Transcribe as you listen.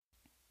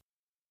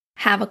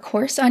Have a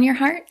course on your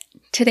heart?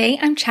 Today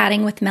I'm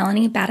chatting with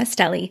Melanie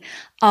Battistelli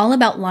all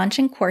about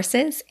launching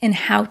courses and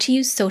how to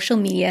use social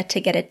media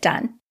to get it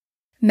done.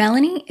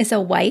 Melanie is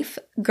a wife,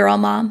 girl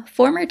mom,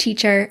 former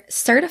teacher,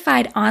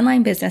 certified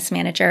online business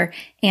manager,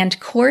 and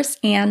course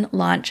and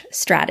launch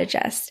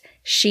strategist.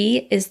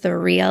 She is the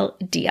real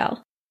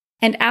deal.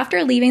 And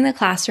after leaving the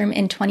classroom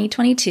in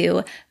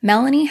 2022,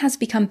 Melanie has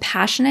become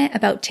passionate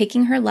about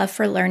taking her love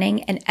for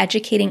learning and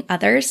educating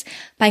others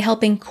by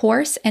helping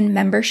course and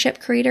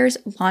membership creators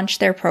launch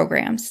their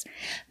programs.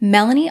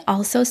 Melanie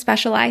also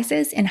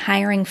specializes in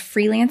hiring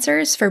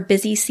freelancers for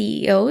busy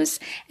CEOs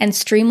and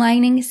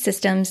streamlining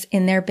systems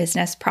in their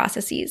business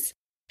processes.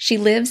 She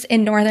lives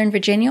in Northern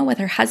Virginia with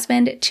her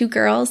husband, 2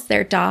 girls,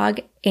 their dog,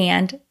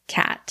 and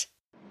cat.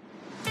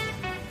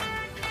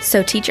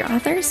 So teacher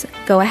authors,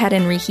 go ahead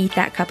and reheat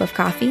that cup of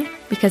coffee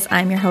because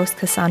I'm your host,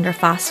 Cassandra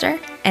Foster,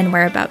 and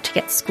we're about to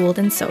get schooled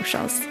in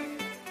socials.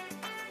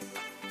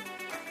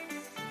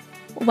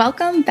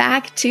 Welcome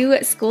back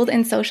to Schooled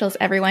in Socials,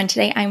 everyone.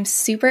 Today, I'm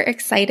super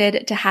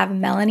excited to have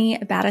Melanie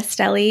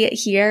Battistelli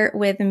here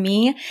with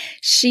me.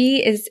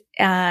 She is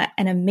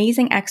an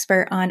amazing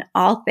expert on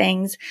all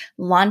things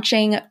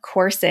launching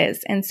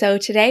courses. And so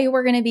today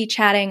we're going to be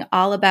chatting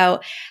all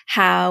about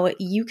how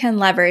you can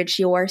leverage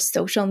your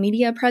social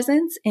media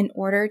presence in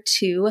order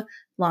to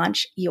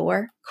launch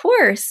your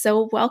course.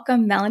 So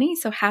welcome, Melanie.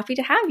 So happy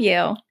to have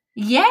you.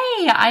 Yay!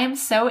 I am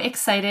so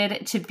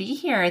excited to be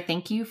here.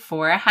 Thank you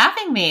for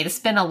having me. It's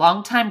been a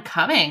long time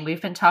coming.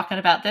 We've been talking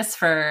about this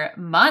for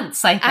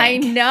months, I think. I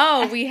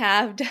know we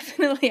have,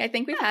 definitely. I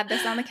think we've had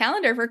this on the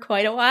calendar for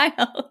quite a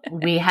while.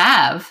 We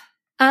have.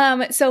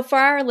 So for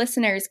our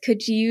listeners,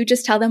 could you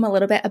just tell them a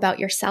little bit about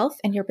yourself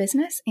and your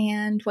business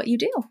and what you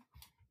do?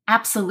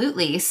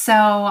 Absolutely. So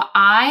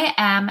I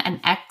am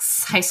an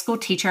ex-high school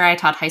teacher. I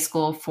taught high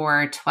school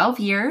for 12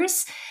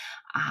 years.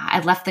 I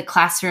left the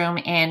classroom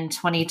in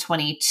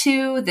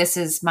 2022. This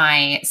is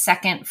my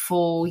second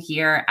full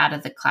year out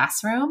of the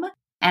classroom.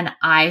 And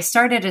I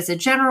started as a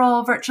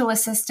general virtual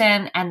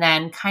assistant and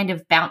then kind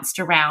of bounced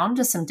around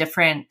to some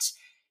different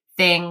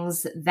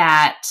things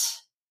that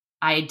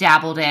I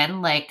dabbled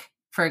in. Like,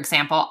 for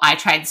example, I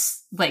tried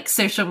like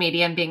social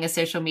media and being a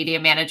social media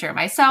manager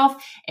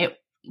myself. It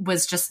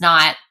was just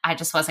not, I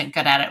just wasn't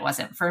good at it. It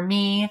wasn't for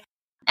me.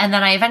 And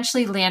then I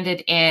eventually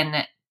landed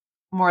in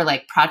more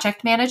like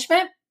project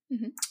management.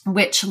 Mm-hmm.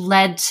 Which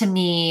led to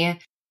me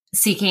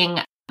seeking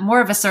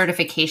more of a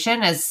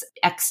certification as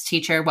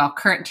ex-teacher,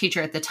 current teacher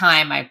at the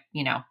time. I,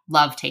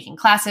 love taking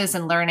classes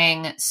and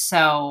learning.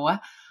 So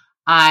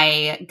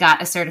I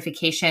got a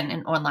certification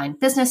in online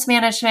business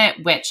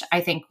management, which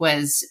I think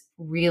was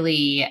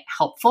really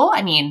helpful.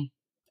 I mean,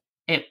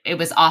 it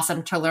was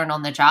awesome to learn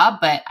on the job,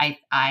 but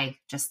I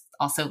just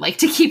also like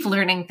to keep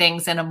learning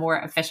things in a more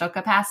official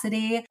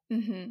capacity.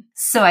 Mm-hmm.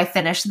 So I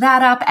finished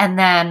that up. And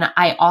then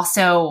I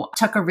also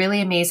took a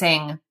really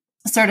amazing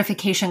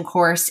certification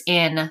course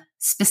in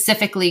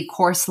specifically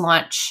course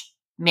launch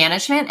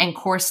management and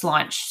course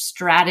launch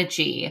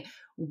strategy,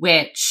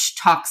 which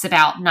talks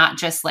about not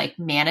just like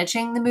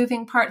managing the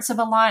moving parts of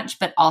a launch,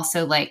 but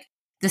also like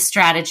the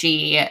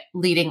strategy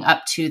leading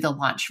up to the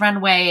launch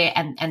runway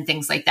and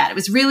things like that. It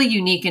was really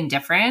unique and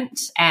different.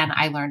 And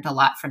I learned a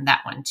lot from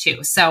that one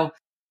too. So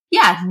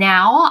yeah,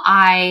 now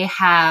I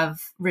have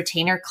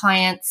retainer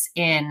clients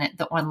in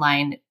the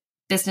online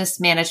business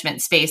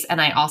management space. And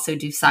I also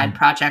do side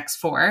projects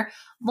for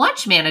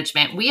launch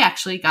management. We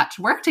actually got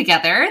to work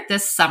together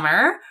this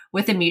summer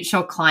with a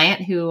mutual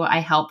client who I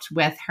helped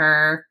with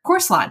her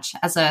course launch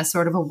as a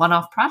sort of a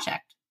one-off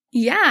project.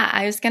 Yeah,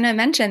 I was going to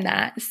mention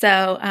that.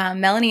 So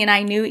Melanie and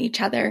I knew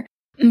each other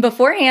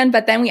beforehand,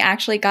 but then we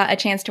actually got a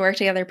chance to work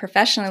together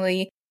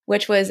professionally,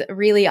 which was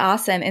really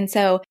awesome. And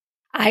so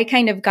I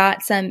kind of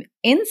got some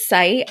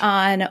insight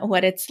on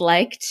what it's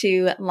like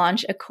to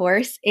launch a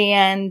course,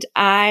 and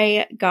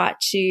I got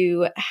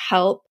to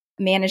help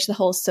manage the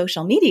whole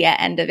social media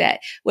end of it,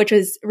 which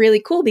was really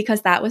cool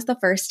because that was the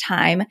first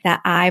time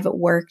that I've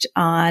worked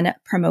on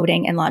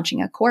promoting and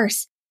launching a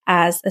course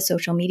as a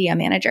social media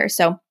manager.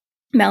 So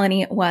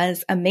Melanie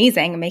was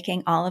amazing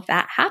making all of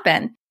that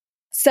happen.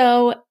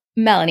 So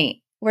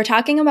Melanie, we're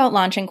talking about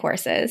launching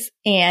courses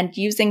and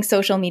using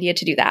social media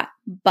to do that.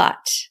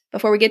 But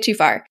before we get too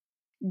far,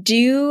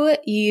 do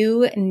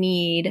you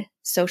need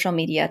social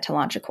media to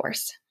launch a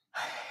course?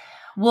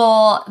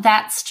 Well,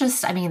 that's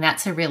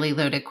a really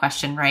loaded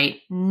question,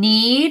 right?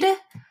 Need,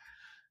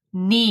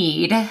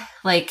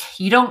 like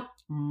you don't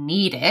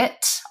need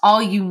it. All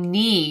you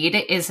need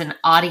is an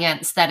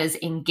audience that is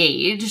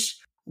engaged,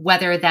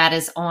 whether that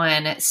is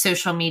on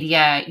social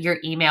media, your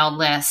email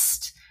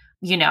list,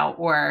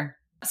 or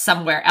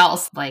somewhere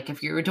else. Like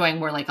if you were doing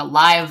more like a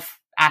live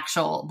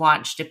actual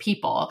launch to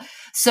people.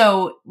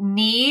 So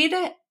need,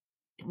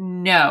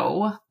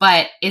 no,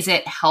 but is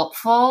it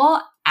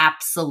helpful?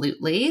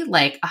 Absolutely.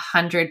 Like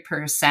 100%,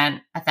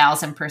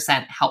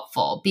 1,000%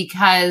 helpful,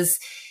 because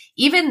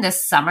even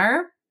this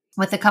summer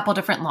with a couple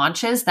different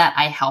launches that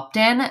I helped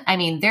in, I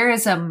mean, there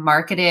is a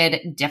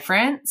marketed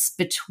difference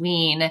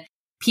between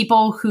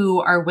people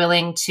who are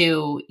willing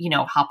to,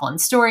 hop on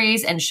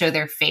stories and show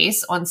their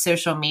face on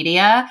social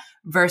media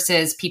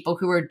versus people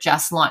who are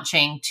just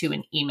launching to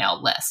an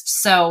email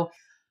list. So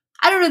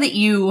I don't know that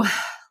you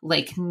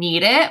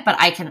need it, but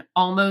I can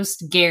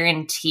almost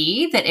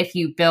guarantee that if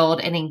you build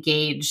an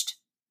engaged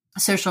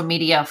social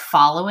media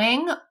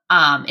following,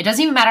 it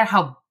doesn't even matter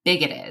how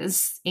big it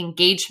is.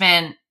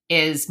 Engagement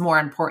is more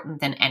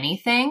important than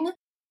anything.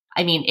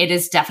 I mean, it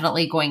is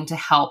definitely going to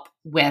help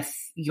with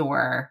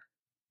your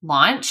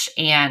launch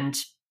and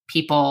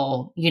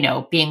people,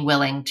 being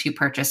willing to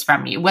purchase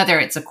from you, whether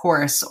it's a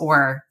course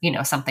or,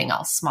 something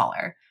else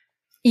smaller.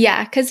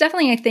 Yeah, because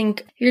definitely I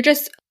think you're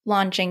just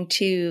launching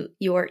to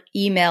your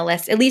email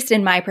list, at least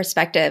in my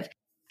perspective.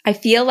 I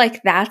feel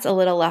like that's a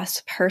little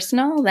less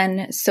personal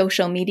than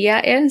social media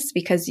is,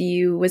 because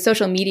with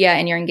social media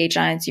and you're engaged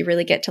on it, you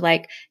really get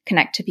to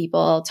connect to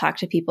people, talk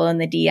to people in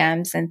the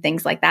DMs and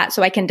things like that.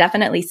 So I can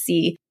definitely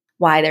see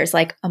why there's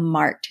a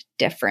marked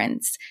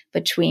difference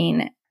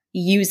between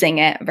using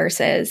it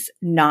versus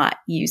not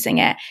using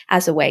it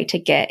as a way to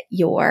get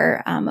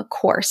your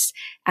course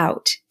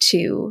out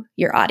to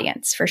your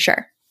audience, for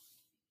sure.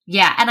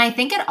 Yeah. And I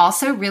think it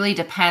also really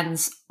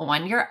depends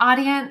on your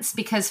audience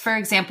because, for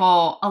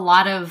example, a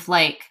lot of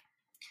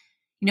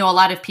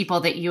people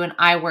that you and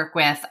I work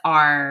with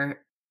are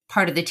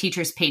part of the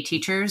Teachers Pay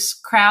Teachers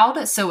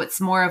crowd. So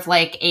it's more of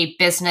a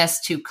business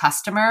to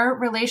customer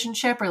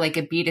relationship or a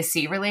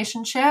B2C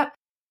relationship.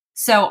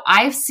 So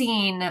I've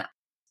seen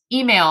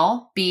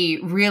email be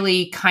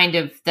really kind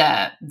of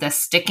the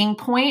sticking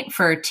point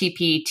for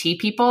TPT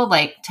people,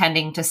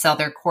 tending to sell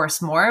their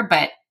course more,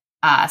 but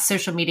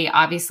social media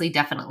obviously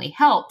definitely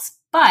helps.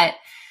 But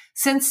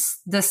since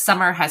the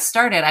summer has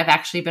started, I've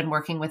actually been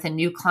working with a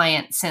new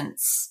client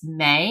since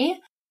May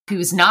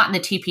who's not in the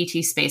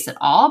TPT space at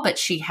all, but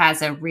she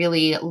has a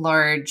really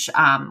large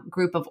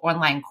group of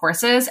online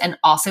courses and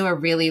also a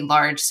really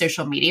large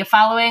social media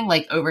following,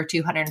 over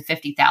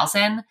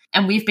 250,000.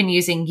 And we've been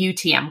using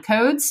UTM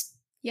codes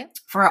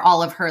for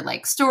all of her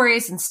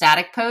stories and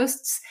static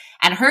posts.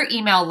 And her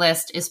email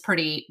list is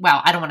pretty,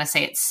 well, I don't want to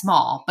say it's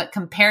small, but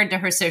compared to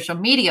her social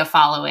media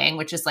following,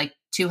 which is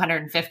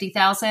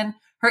 250,000,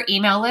 her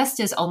email list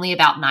is only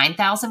about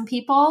 9,000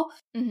 people.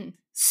 Mm-hmm.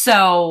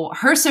 So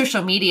her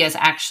social media is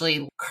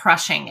actually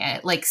crushing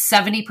it.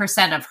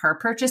 70% of her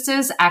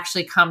purchases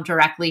actually come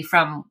directly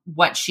from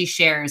what she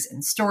shares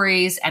in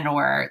stories and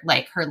or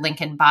her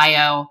link in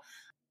bio.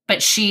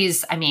 But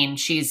she's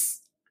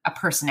a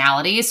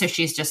personality. So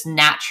she's just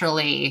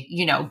naturally,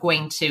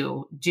 going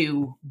to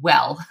do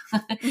well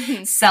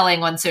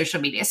selling on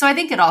social media. So I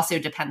think it also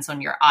depends on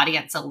your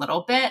audience a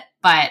little bit.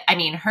 But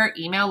her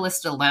email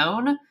list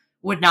alone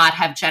would not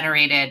have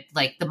generated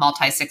the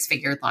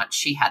multi-six-figure launch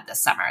she had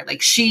this summer.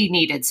 She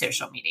needed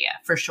social media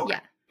for sure. Yeah.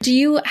 Do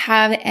you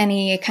have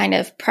any kind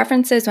of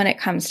preferences when it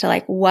comes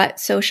to what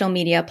social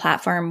media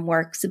platform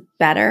works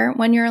better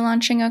when you're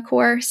launching a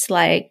course?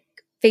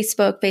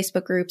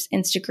 Facebook groups,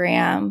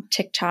 Instagram,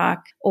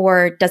 TikTok,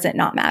 or does it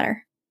not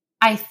matter?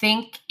 I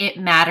think it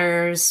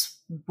matters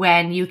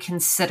when you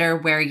consider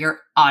where your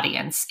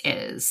audience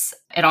is.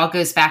 It all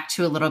goes back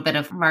to a little bit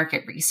of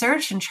market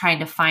research and trying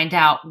to find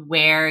out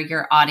where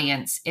your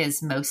audience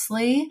is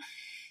mostly,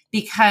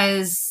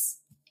 because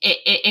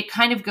it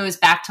kind of goes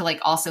back to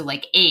also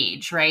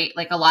age, right?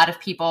 A lot of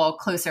people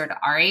closer to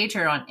our age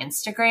are on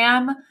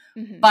Instagram.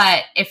 Mm-hmm.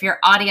 But if your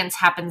audience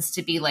happens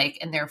to be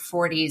in their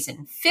 40s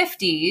and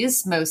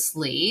 50s,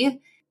 mostly,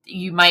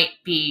 you might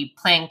be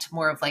playing to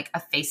more of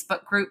a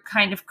Facebook group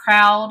kind of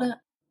crowd.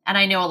 And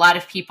I know a lot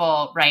of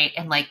people, right,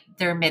 in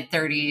their mid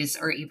 30s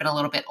or even a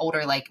little bit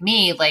older like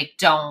me,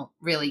 don't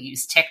really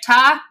use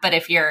TikTok. But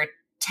if you're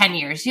 10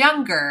 years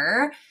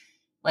younger,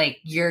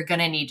 you're going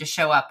to need to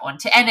show up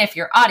and if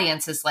your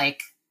audience is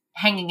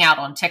hanging out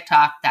on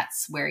TikTok,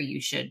 that's where you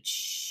should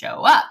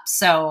show up.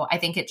 So I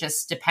think it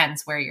just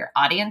depends where your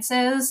audience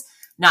is,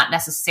 not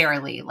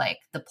necessarily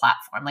the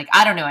platform.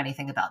 I don't know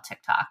anything about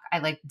TikTok.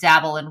 I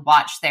dabble and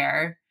watch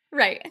there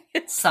right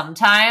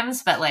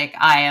sometimes, but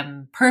I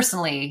am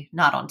personally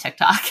not on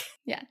TikTok.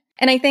 Yeah.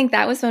 And I think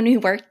that was when we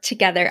worked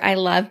together. I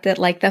loved that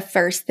the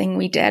first thing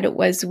we did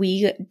was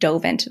we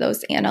dove into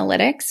those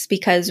analytics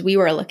because we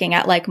were looking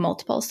at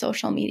multiple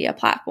social media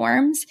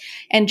platforms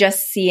and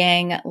just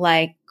seeing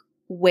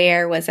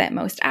where was it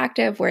most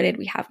active? Where did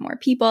we have more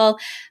people?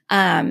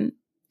 And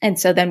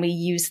so then we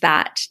use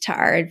that to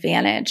our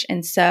advantage.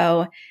 And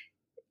so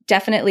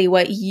definitely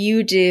what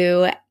you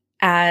do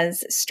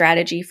as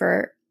strategy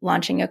for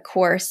launching a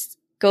course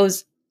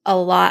goes a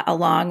lot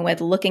along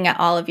with looking at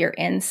all of your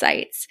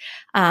insights.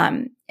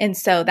 And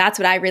so that's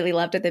what I really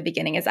loved at the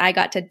beginning is I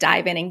got to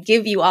dive in and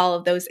give you all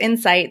of those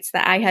insights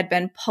that I had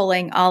been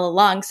pulling all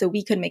along so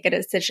we could make a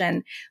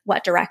decision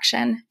what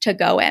direction to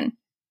go in.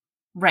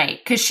 Right.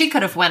 Because she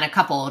could have went a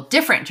couple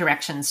different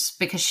directions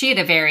because she had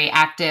a very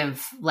active,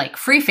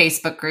 free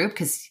Facebook group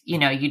because,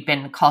 you'd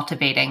been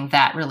cultivating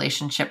that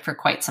relationship for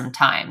quite some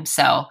time.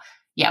 So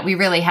yeah, we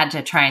really had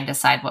to try and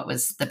decide what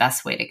was the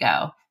best way to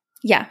go.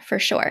 Yeah, for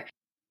sure.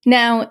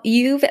 Now,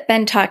 you've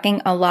been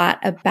talking a lot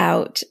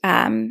about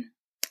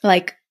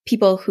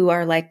people who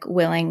are like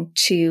willing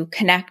to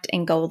connect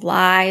and go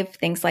live,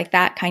 things like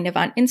that, kind of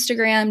on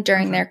Instagram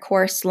during their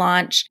course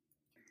launch.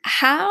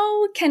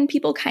 How can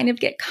people kind of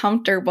get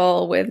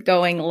comfortable with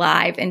going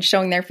live and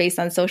showing their face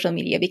on social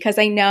media? Because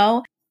I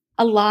know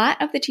a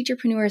lot of the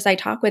teacherpreneurs I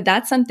talk with,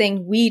 that's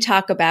something we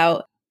talk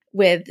about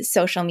with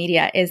social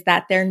media, is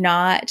that they're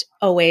not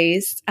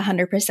always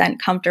 100%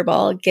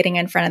 comfortable getting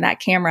in front of that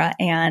camera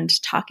and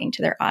talking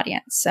to their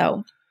audience.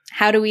 So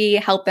how do we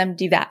help them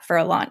do that for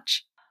a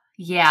launch?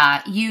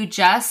 Yeah, you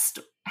just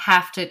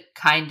have to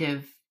kind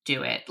of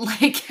do it.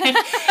 Like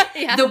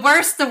Yeah. the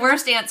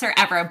worst answer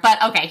ever.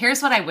 But okay,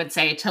 here's what I would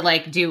say to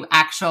like do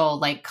actual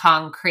like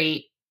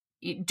concrete.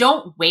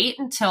 Don't wait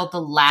until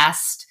the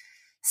last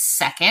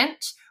second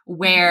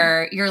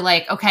where you're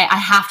like, okay, I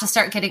have to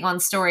start getting on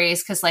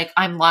stories because like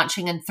I'm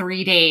launching in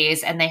 3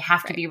 days and they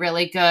have to be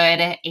really good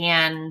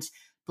and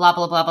blah,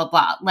 blah, blah, blah,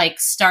 blah. Like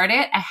start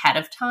it ahead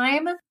of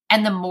time.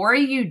 And the more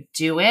you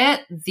do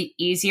it, the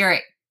easier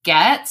it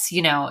gets.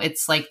 You know,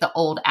 it's like the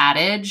old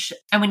adage.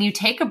 And when you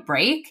take a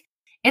break,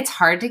 it's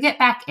hard to get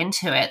back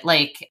into it.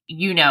 Like,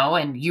 you know,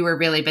 and you were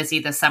really busy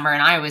this summer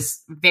and I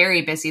was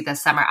very busy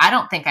this summer. I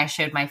don't think I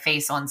showed my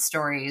face on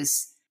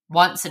stories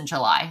once in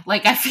July.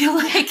 Like, I feel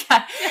like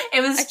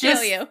it was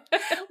just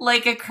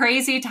like a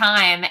crazy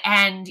time.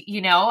 And,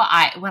 you know,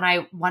 when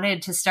I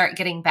wanted to start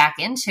getting back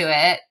into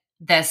it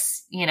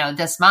this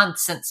month,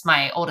 since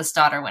my oldest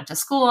daughter went to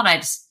school and I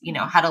just, you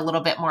know, had a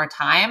little bit more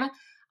time,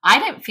 I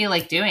didn't feel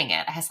like doing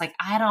it. I was like,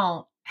 I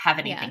don't have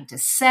anything to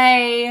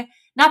say.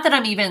 Not that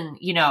I'm even,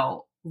 you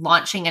know,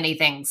 launching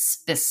anything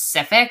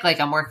specific, like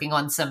I'm working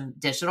on some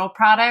digital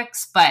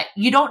products, but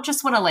you don't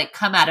just want to like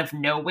come out of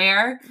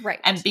nowhere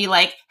and be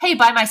like, hey,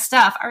 buy my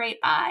stuff. All right,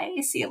 bye.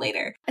 See you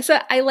later. So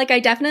I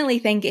definitely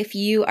think if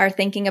you are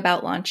thinking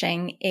about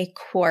launching a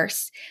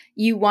course,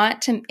 you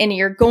want to, and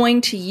you're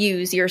going to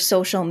use your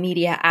social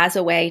media as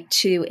a way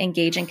to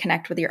engage and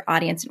connect with your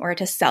audience in order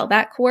to sell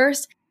that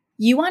course,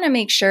 you want to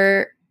make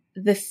sure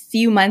the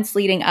few months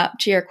leading up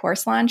to your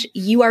course launch,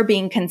 you are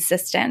being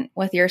consistent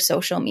with your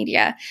social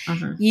media.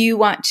 You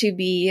want to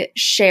be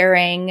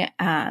sharing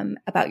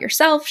about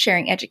yourself,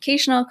 sharing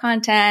educational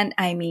content.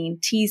 I mean,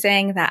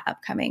 teasing that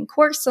upcoming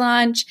course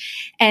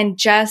launch and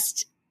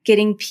just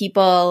getting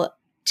people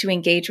to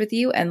engage with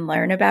you and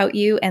learn about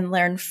you and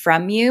learn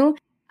from you.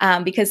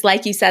 Because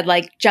like you said,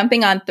 like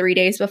jumping on 3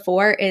 days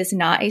before is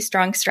not a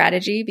strong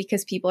strategy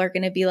because people are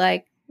going to be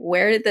like,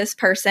 where did this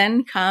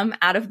person come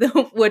out of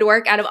the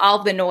woodwork, out of all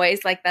of the noise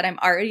like that I'm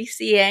already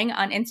seeing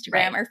on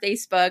Instagram or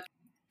Facebook?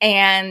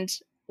 And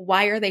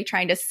why are they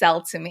trying to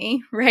sell to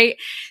me, right?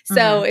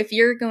 So if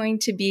you're going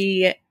to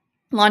be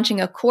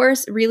launching a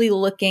course, really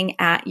looking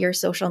at your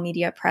social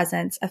media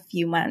presence a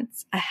few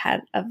months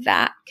ahead of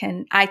that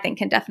I think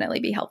can definitely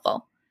be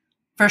helpful.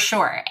 For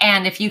sure.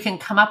 And if you can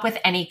come up with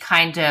any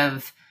kind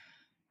of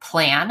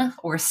plan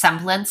or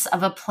semblance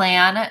of a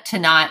plan to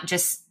not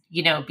just,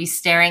 you know, be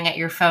staring at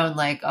your phone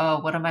like, oh,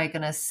 what am I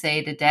going to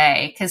say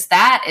today? Because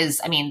that is,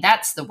 I mean,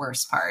 that's the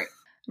worst part.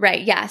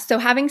 Right. Yeah. So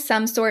having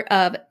some sort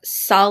of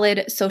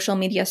solid social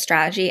media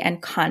strategy and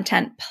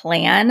content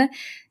plan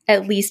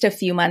at least a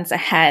few months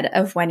ahead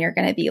of when you're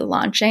going to be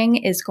launching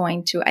is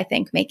going to, I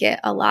think, make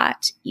it a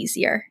lot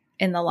easier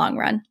in the long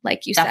run.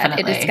 Like you said,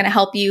 it is going to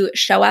help you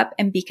show up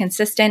and be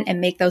consistent and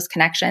make those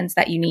connections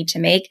that you need to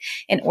make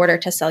in order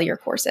to sell your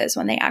courses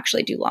when they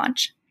actually do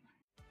launch.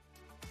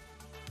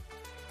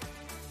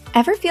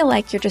 Ever feel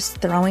like you're just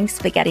throwing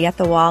spaghetti at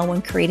the wall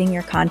when creating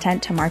your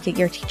content to market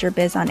your teacher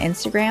biz on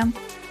Instagram?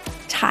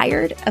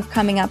 Tired of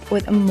coming up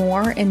with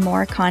more and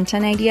more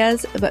content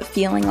ideas, but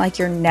feeling like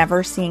you're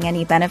never seeing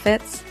any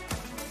benefits?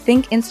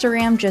 Think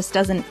Instagram just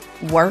doesn't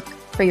work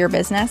for your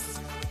business?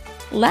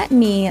 Let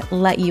me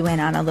let you in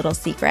on a little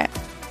secret.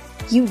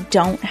 You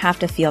don't have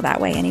to feel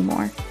that way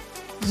anymore.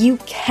 You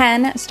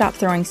can stop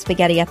throwing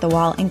spaghetti at the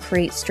wall and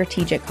create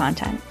strategic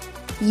content.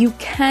 You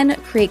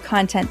can create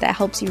content that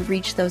helps you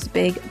reach those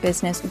big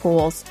business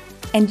goals.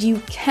 And you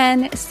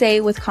can say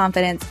with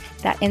confidence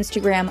that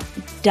Instagram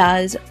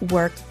does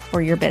work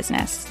for your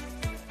business.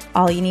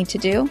 All you need to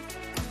do,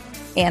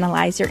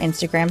 analyze your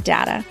Instagram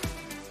data.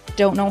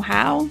 Don't know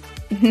how?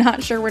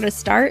 Not sure where to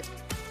start?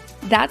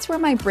 That's where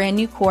my brand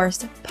new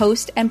course,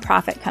 Post and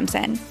Profit, comes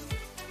in.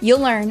 You'll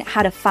learn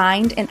how to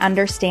find and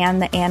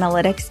understand the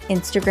analytics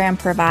Instagram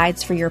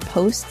provides for your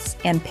posts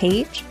and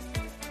page,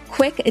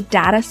 quick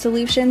data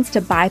solutions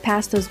to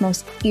bypass those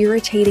most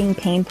irritating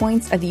pain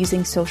points of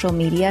using social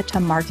media to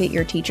market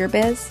your teacher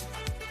biz,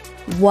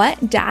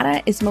 what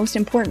data is most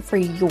important for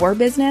your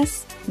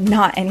business,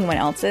 not anyone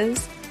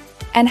else's,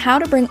 and how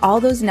to bring all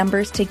those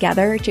numbers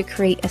together to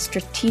create a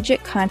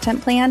strategic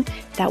content plan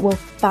that will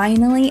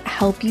finally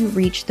help you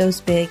reach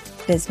those big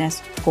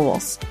business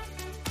goals.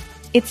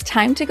 It's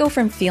time to go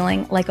from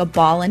feeling like a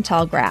ball in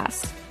tall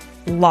grass,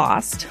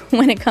 lost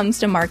when it comes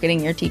to marketing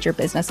your teacher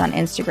business on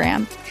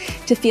Instagram,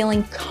 to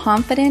feeling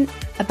confident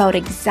about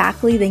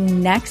exactly the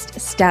next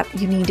step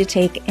you need to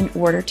take in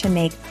order to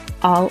make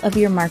all of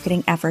your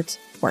marketing efforts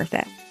worth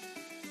it.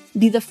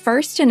 Be the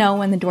first to know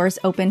when the doors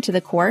open to the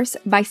course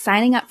by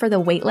signing up for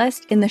the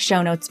waitlist in the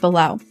show notes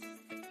below.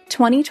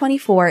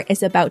 2024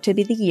 is about to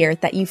be the year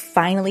that you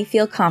finally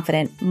feel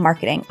confident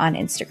marketing on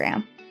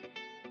Instagram.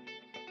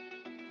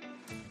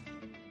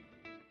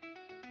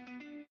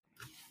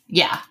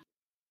 Yeah.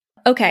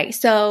 Okay,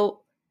 so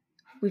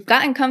we've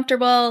gotten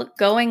comfortable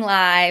going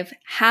live.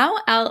 How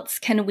else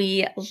can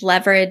we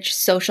leverage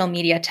social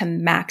media to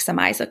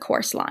maximize a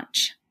course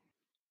launch?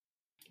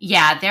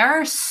 Yeah, there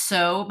are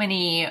so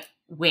many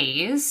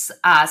ways.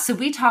 So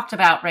we talked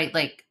about, right,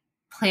 like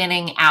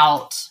planning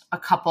out a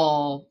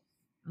couple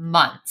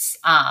months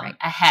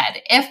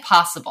ahead, if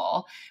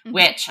possible,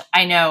 which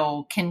I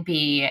know can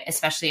be,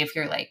 especially if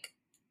you're like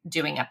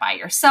doing it by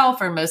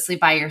yourself or mostly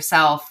by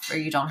yourself, or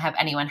you don't have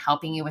anyone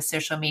helping you with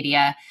social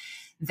media,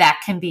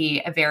 that can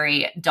be a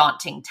very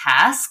daunting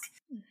task.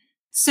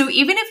 So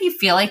even if you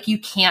feel like you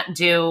can't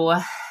do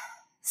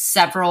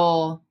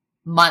several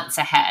months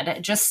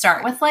ahead, just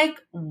start with like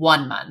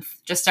 1 month.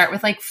 Just start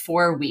with like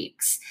 4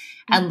 weeks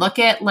and look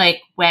at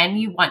like when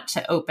you want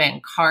to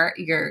open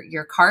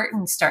your cart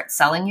and start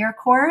selling your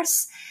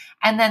course.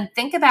 And then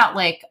think about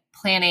like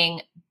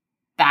planning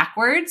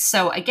backwards.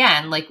 So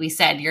again, like we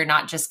said, you're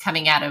not just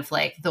coming out of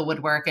like the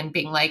woodwork and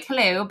being like,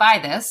 hello, buy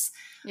this.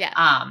 Yeah.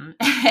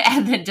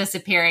 And then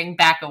disappearing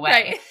back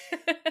away.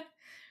 Right.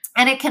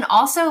 And it can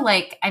also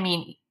like, I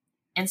mean,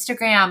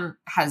 Instagram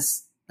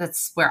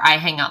that's where I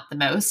hang out the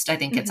most. I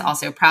think it's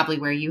also probably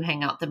where you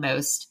hang out the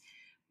most,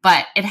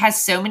 but it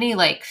has so many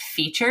like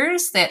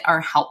features that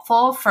are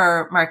helpful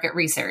for market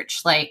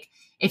research. Like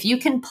if you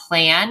can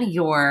plan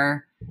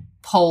your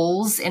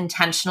polls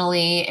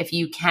intentionally, if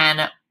you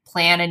can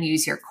plan and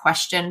use your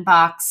question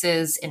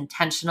boxes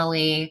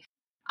intentionally,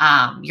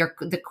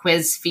 the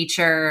quiz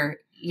feature,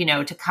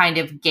 to kind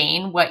of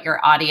gain what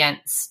your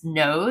audience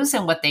knows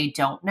and what they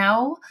don't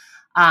know.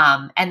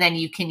 And then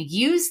you can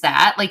use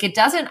that. Like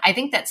I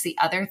think that's the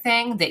other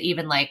thing that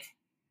even like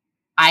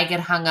I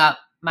get hung up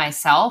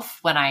myself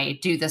when I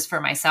do this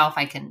for myself.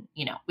 I can,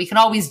 we can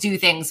always do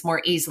things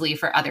more easily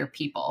for other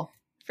people.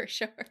 For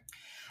sure.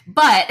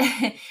 But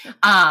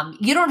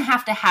you don't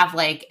have to have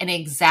like an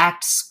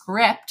exact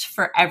script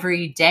for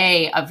every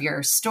day of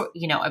your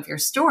of your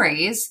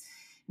stories.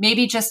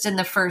 Maybe just in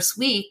the first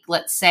week,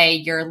 let's say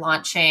you're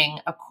launching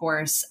a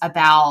course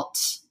about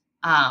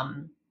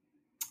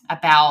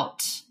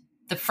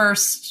the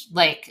first,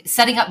 like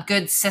setting up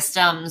good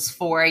systems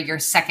for your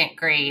second and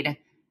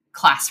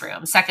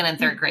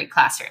third grade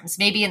classrooms.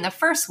 Maybe in the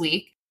first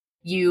week,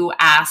 you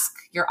ask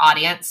your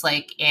audience,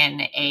 like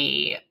in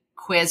a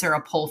quiz or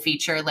a poll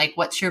feature, like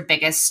what's your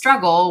biggest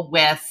struggle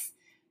with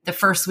the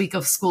first week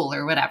of school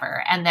or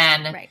whatever. And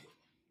then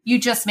you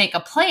just make a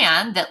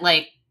plan that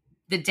like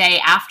the day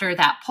after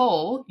that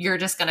poll, you're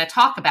just going to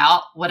talk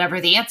about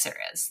whatever the answer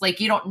is. Like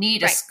you don't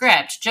need a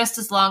script, just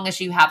as long as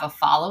you have a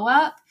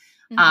follow-up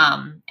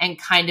and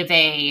kind of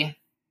a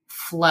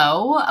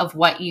flow of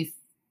what you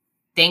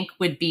think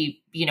would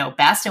be,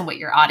 best and what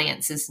your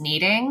audience is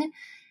needing.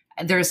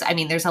 There's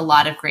a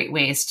lot of great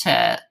ways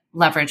to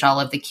leverage all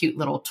of the cute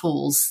little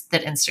tools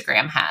that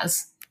Instagram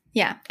has.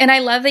 Yeah. And I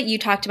love that you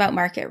talked about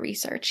market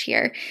research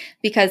here,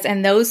 because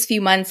in those few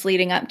months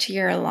leading up to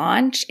your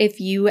launch, if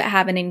you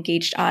have an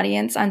engaged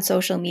audience on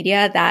social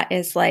media, that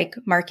is like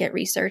market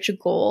research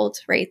gold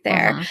right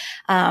there.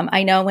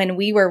 I know when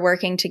we were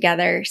working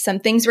together, some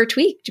things were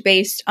tweaked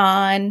based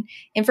on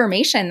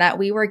information that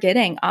we were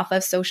getting off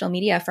of social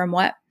media from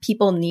what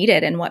people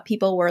needed and what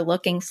people were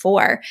looking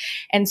for.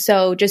 And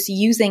so just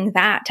using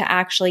that to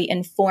actually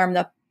inform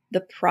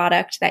the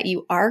product that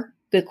you are,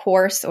 the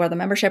course or the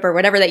membership or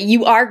whatever that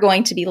you are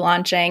going to be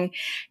launching,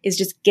 is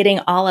just getting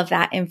all of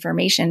that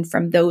information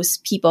from those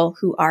people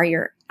who are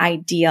your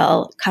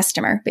ideal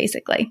customer,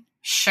 basically.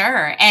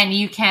 Sure. And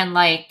you can,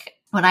 like,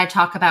 when I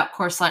talk about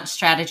course launch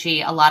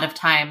strategy, a lot of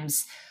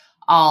times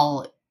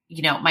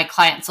my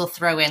clients will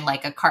throw in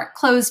like a cart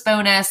close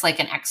bonus, like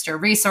an extra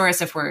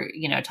resource if we're,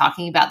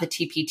 talking about the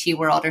TPT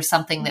world or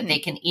something that they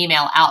can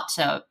email out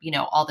to,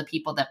 all the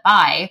people that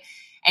buy.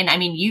 And I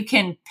mean, you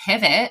can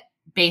pivot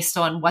based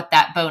on what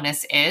that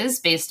bonus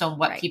is, based on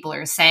what people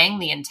are saying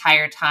the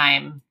entire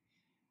time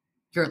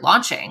you're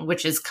launching,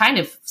 which is kind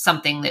of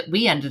something that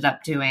we ended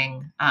up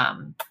doing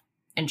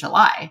in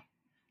July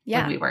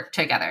when we worked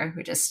together.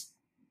 We just,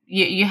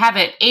 you have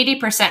it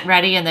 80%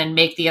 ready and then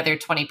make the other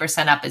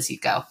 20% up as you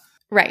go.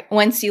 Right.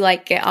 Once you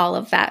like get all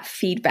of that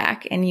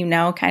feedback and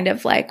kind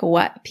of like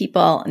what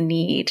people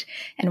need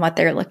and what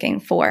they're looking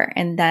for.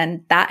 And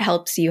then that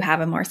helps you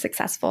have a more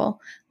successful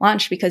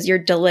launch because you're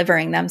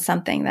delivering them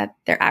something that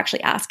they're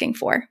actually asking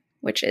for,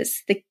 which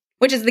is the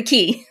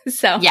key.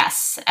 So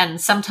yes.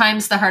 And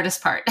sometimes the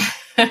hardest part.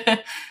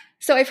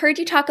 So I've heard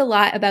you talk a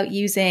lot about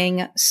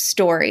using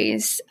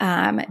stories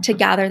to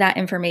gather that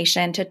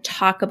information, to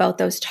talk about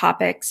those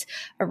topics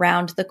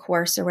around the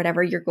course or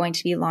whatever you're going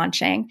to be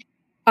launching.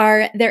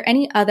 Are there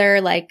any other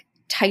like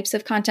types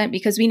of content?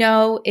 Because we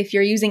know if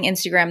you're using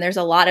Instagram, there's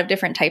a lot of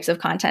different types of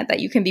content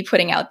that you can be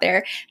putting out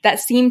there that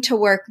seem to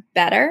work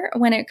better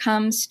when it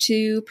comes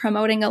to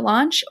promoting a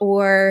launch?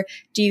 Or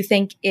do you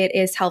think it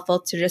is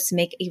helpful to just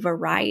make a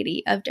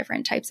variety of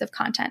different types of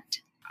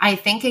content? I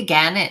think,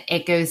 again,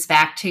 it goes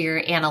back to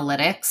your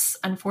analytics,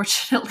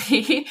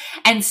 unfortunately,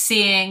 and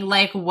seeing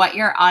like what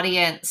your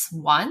audience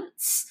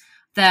wants.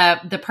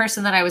 The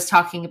person that I was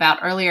talking about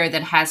earlier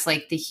that has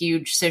like the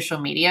huge social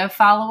media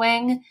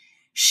following,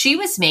 she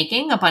was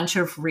making a bunch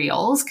of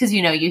reels because,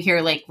 you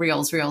hear like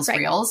reels,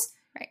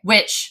 Right.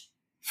 which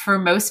for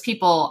most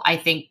people, I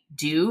think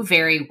do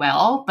very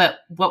well. But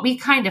what we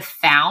kind of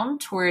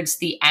found towards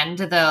the end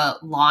of the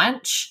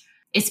launch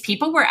is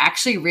people were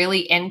actually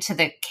really into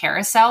the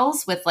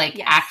carousels with like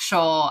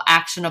actual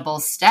actionable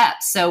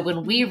steps. So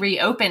when we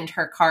reopened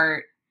her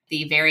cart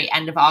the very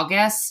end of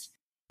August,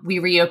 we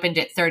reopened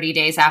it 30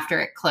 days after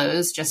it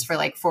closed just for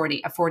like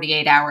a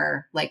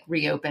 48-hour like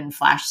reopen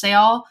flash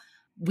sale.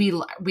 We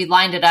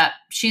lined it up.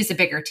 She's a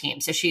bigger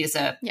team. So she is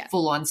a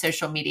full-on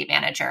social media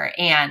manager.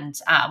 And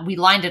we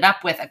lined it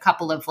up with a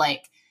couple of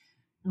like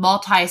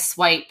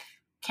multi-swipe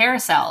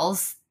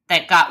carousels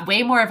that got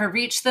way more of a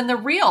reach than the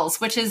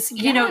reels, which is,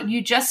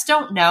 you just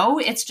don't know.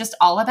 It's just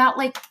all about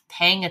like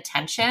paying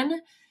attention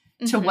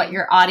to what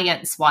your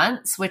audience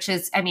wants, which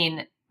is,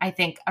 I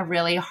think a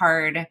really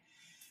hard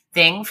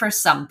thing for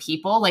some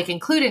people, like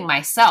including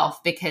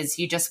myself, because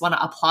you just want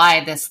to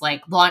apply this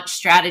like launch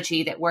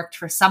strategy that worked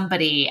for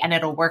somebody and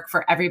it'll work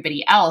for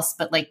everybody else.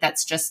 But like,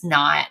 that's just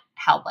not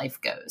how life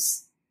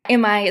goes.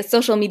 In my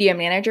social media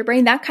manager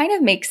brain, that kind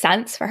of makes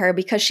sense for her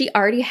because she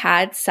already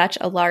had such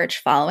a large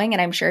following.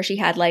 And I'm sure she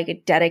had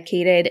like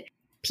dedicated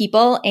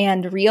people,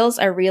 and reels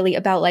are really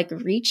about like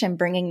reach and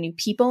bringing new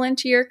people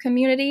into your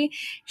community.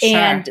 Sure.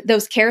 And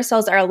those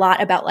carousels are a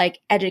lot about like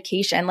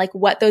education, like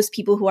what those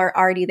people who are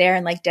already there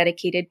and like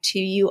dedicated to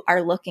you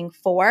are looking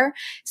for.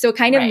 So it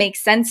kind of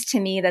makes sense to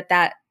me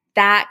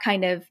that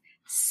kind of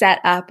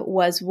setup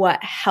was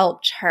what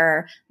helped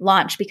her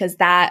launch, because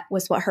that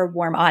was what her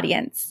warm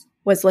audience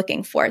was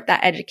looking for,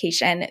 that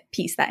education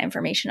piece, that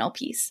informational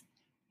piece.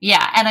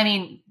 Yeah.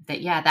 And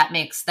that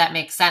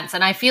makes sense.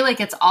 And I feel like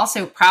it's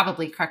also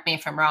probably, correct me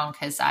if I'm wrong,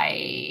 because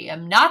I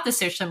am not the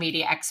social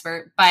media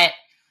expert, but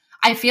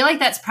I feel like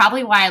that's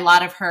probably why a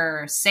lot of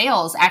her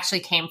sales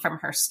actually came from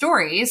her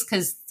stories,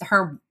 because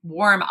her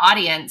warm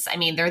audience,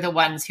 they're the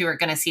ones who are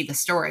going to see the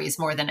stories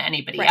more than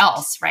anybody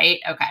else, right?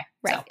 Okay.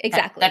 Right. So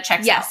exactly. That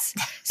checks out.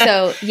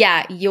 So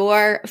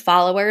your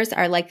followers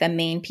are like the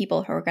main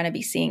people who are going to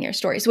be seeing your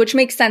stories, which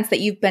makes sense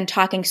that you've been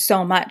talking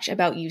so much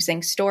about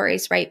using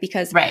stories, right?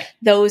 Because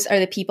those are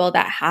the people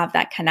that have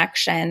that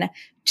connection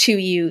to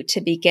you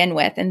to begin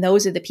with. And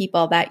those are the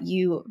people that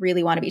you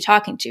really want to be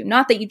talking to.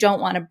 Not that you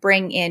don't want to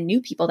bring in new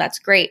people. That's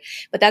great.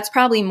 But that's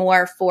probably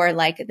more for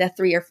like the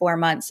 3 or 4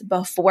 months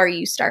before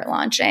you start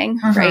launching,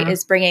 right?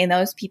 Is bringing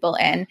those people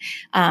in.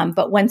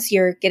 But once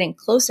you're getting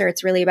closer,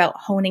 it's really about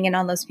honing in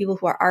on those people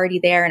who are already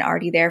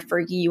there for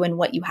you and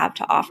what you have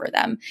to offer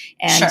them.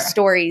 And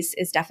stories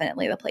is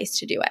definitely the place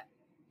to do it.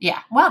 Yeah.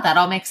 Well, that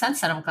all makes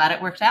sense. And I'm glad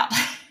it worked out.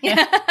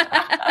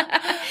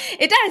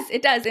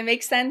 It does. It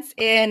makes sense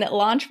in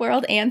launch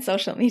world and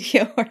social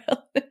media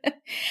world.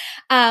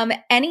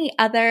 Any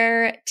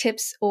other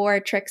tips or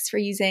tricks for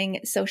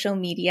using social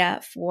media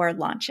for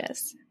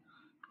launches?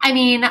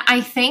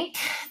 I think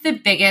the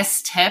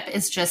biggest tip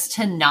is just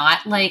to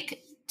not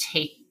like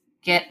take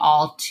it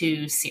all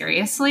too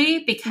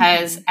seriously,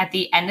 because at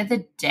the end of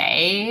the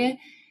day,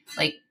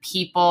 like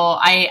people,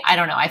 I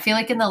don't know. I feel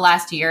like in the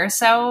last year or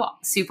so,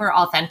 super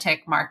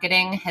authentic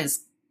marketing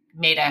has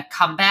made a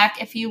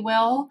comeback, if you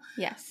will.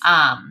 Yes.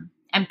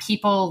 And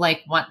people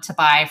like want to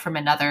buy from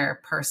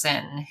another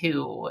person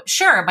who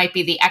might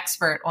be the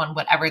expert on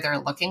whatever they're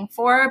looking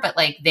for, but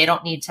like they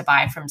don't need to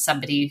buy from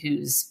somebody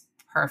who's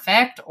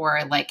perfect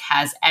or like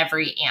has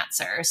every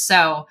answer.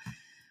 So,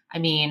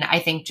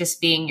 I think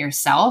just being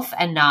yourself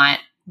and not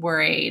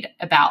worried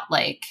about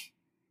like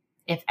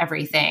if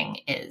everything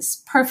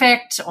is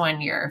perfect on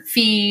your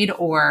feed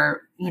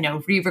or,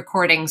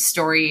 re-recording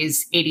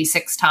stories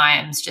 86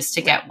 times just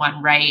to get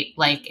one right.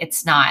 Like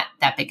it's not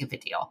that big of a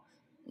deal.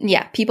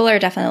 Yeah, people are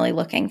definitely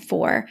looking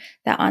for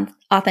that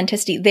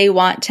authenticity. They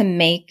want to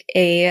make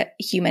a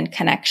human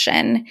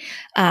connection.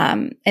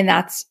 And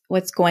that's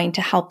what's going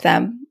to help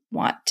them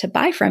want to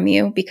buy from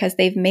you, because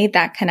they've made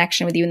that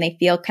connection with you and they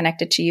feel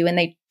connected to you and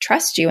they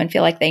trust you and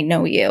feel like they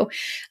know you.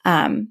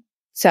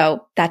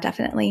 So that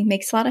definitely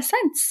makes a lot of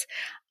sense.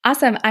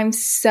 Awesome. I'm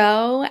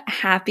so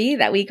happy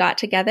that we got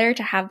together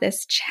to have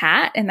this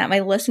chat and that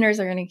my listeners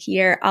are going to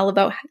hear all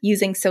about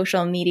using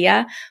social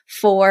media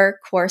for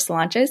course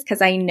launches,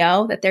 because I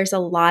know that there's a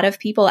lot of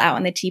people out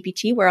in the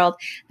TPT world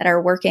that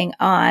are working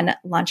on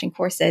launching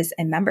courses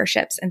and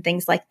memberships and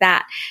things like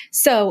that.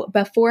 So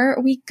before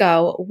we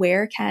go,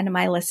 where can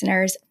my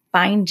listeners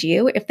find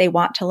you if they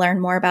want to learn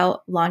more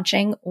about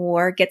launching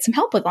or get some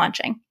help with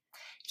launching?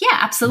 Yeah,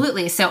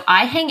 absolutely. So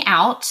I hang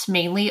out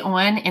mainly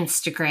on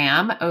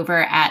Instagram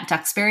over at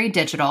Duxbury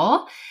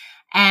Digital.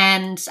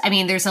 And I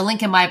mean, there's a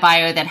link in my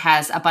bio that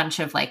has a bunch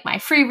of like my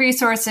free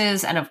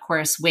resources and of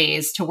course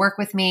ways to work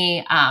with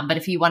me. But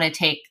if you want to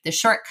take the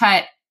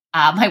shortcut,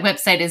 my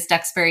website is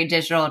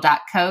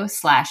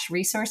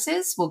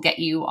duxburydigital.co/resources. We'll get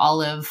you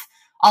all of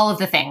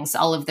the things,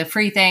 all of the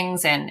free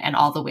things and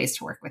all the ways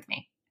to work with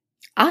me.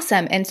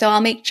 Awesome. And so I'll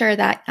make sure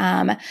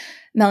that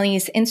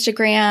Melanie's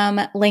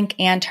Instagram link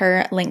and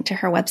her link to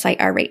her website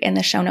are right in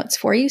the show notes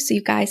for you so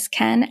you guys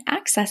can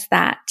access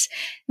that.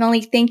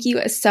 Melanie, thank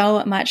you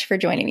so much for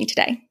joining me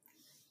today.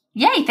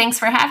 Yay, thanks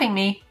for having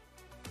me.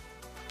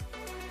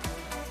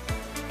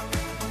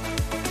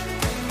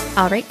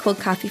 All right, cold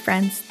coffee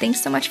friends,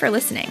 thanks so much for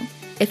listening.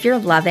 If you're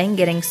loving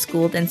getting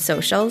schooled in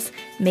socials,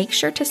 make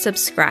sure to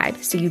subscribe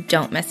so you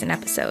don't miss an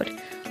episode.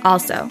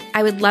 Also,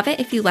 I would love it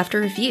if you left a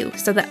review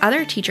so that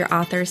other teacher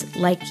authors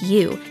like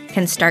you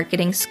can start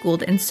getting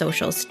schooled in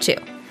socials too.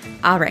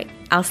 All right,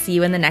 I'll see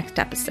you in the next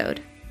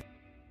episode.